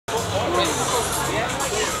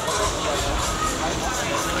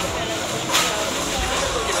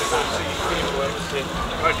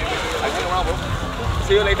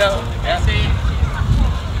See you later. Yeah. See.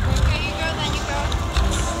 Okay, you go, then you go.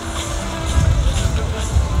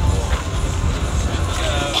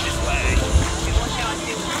 This way.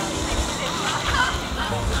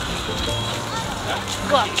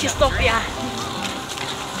 Wow, GastroBeats.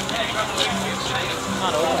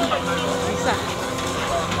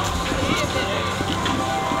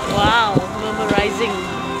 Wow, memorizing.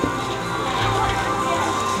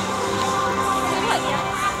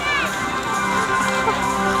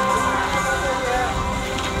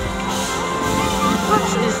 What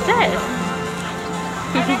is that?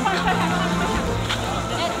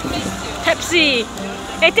 Pepsi.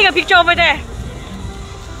 Hey, take a picture over there.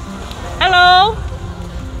 Hello.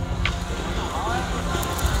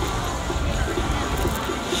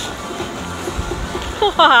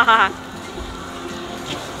 Wow.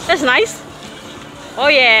 That's nice. Oh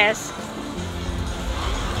yes.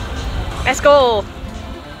 Let's go.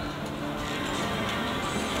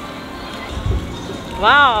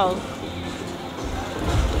 Wow.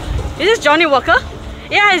 Is this Johnny Walker?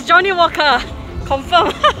 Yeah, it's Johnny Walker.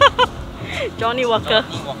 Confirm. Johnny Walker.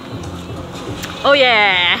 Oh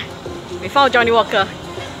yeah. We found Johnny Walker.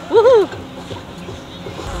 Woohoo!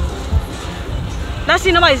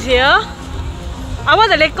 Nasi lemak is here. I want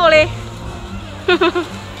the leko leh.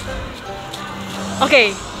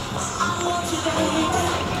 Okay.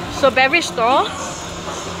 So beverage store.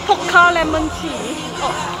 Pokka lemon tea.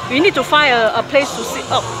 Oh, we need to find a place to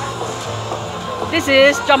sit up. This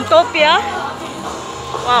is Jumptopia.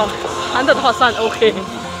 Wow, under the hot sun. Okay.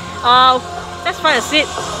 Let's find a seat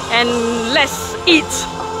and let's eat.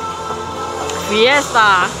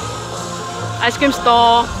 Fiesta. Ice cream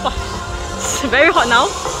store. Oh, it's very hot now.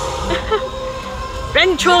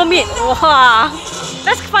 Rancho meat. Wow.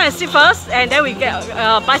 Let's find a seat first and then we get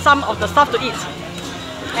buy some of the stuff to eat.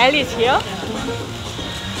 Ellie is here.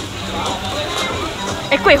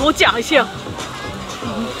 哎，贵好食一下。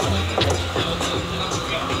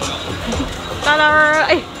Ta-da!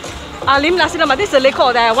 Hey, Lim nasi lemak. This is the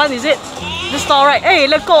lekok that one, is it? This store, right? Hey,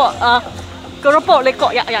 lekok. Keropok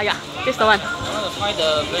lekok. Yeah. This the one. I want to find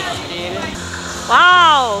the vegetarian.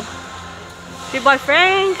 Wow. Big boy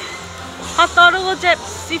Frank. Hatoro Jet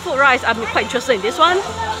seafood rice. I'm quite interested in this one.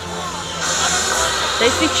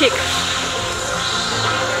 Tasty chick.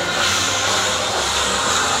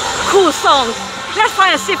 Cool song. Let's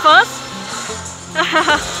find a seat first.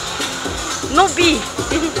 No B.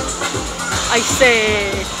 I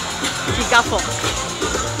say, GastroBeats.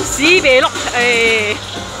 Sibei lock. Hey.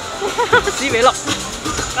 Sibei lock.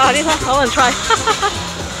 Ah, this one I want to try.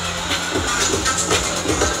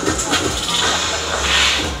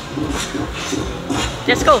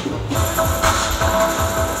 Let's go.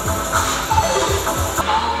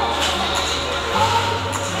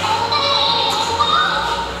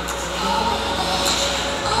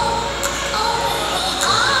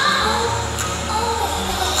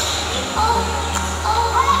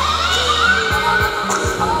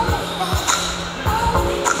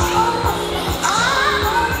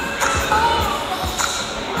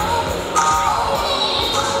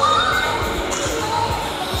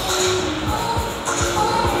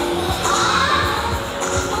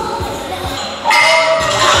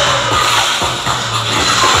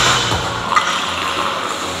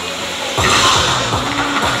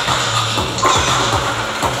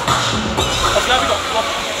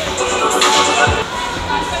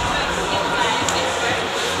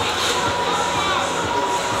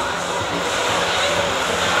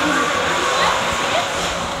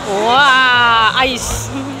 Wow, ice.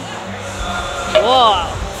 Wow.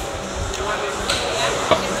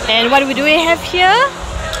 And what do we have here?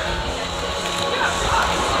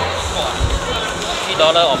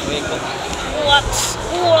 $3 of leko. What?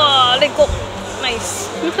 Wow, leko. Nice.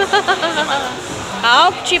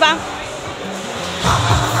 好，去吧。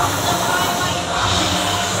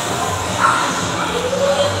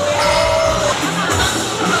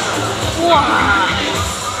哇。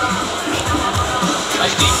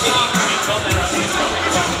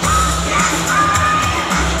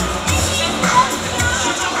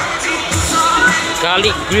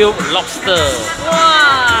Garlic grilled lobster.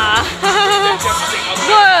 Wow.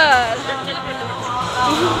 Good.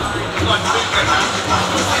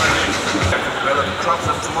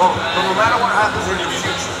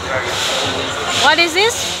 What is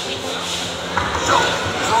this?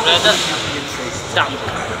 Shredded duck.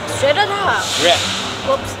 Shredded duck. Wrap.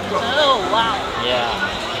 Whoops. Oh wow. Yeah.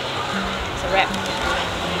 It's a wrap.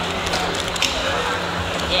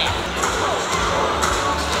 Yeah.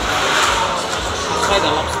 Try the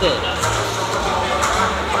lobster.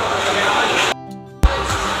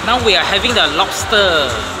 Now we are having the lobster,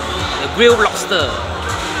 the grilled lobster.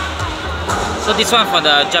 So this one for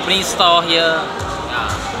the Japanese store here,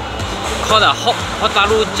 called a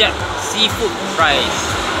Hotaru Jap seafood fries.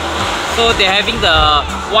 So they're having the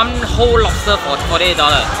one whole lobster for $48.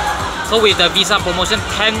 So with the Visa promotion,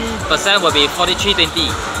 10% will be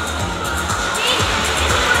 $43.20.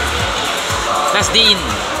 Let's dig in.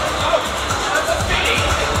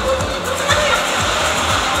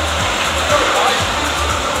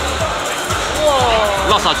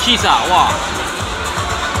 Lots of cheese, wow.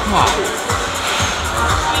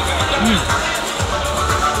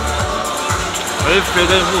 Very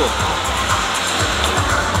flavorful.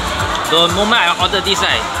 The moment I ordered this,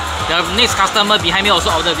 the next customer behind me also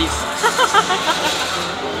ordered this.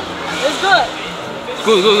 It's good.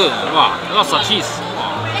 Good. Wow, lots of cheese.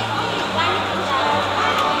 Wow.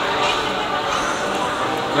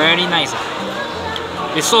 Very nice.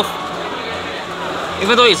 It's so,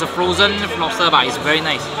 even though it's a frozen lobster, but it's very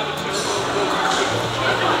nice.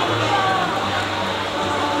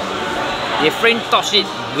 They French touch it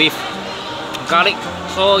with garlic,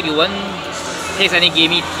 so you won't taste any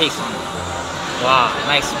gamey taste. Wow,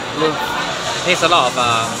 nice. Taste a lot of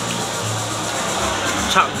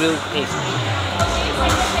charred grill taste.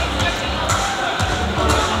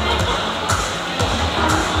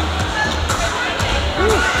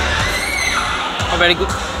 Oh, very good.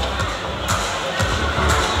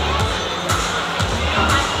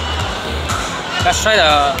 Let's try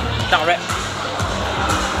the duck wrap.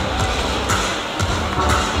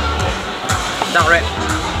 Duck wrap.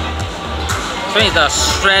 So it's the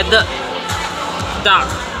shredded duck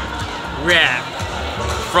wrap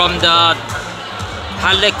from the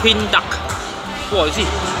Harlequin duck. Wow, you see,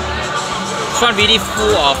 this one really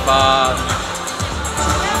full of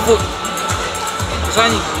food. This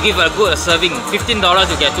one give a good serving. $15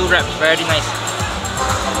 you get 2 wraps. Very nice.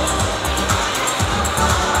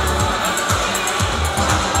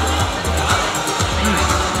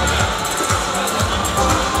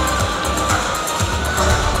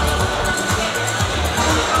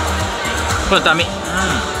 Good, tummy.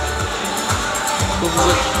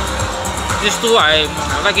 Good. These two I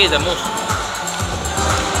like it the most.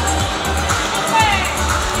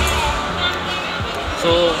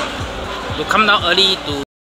 So you come down early to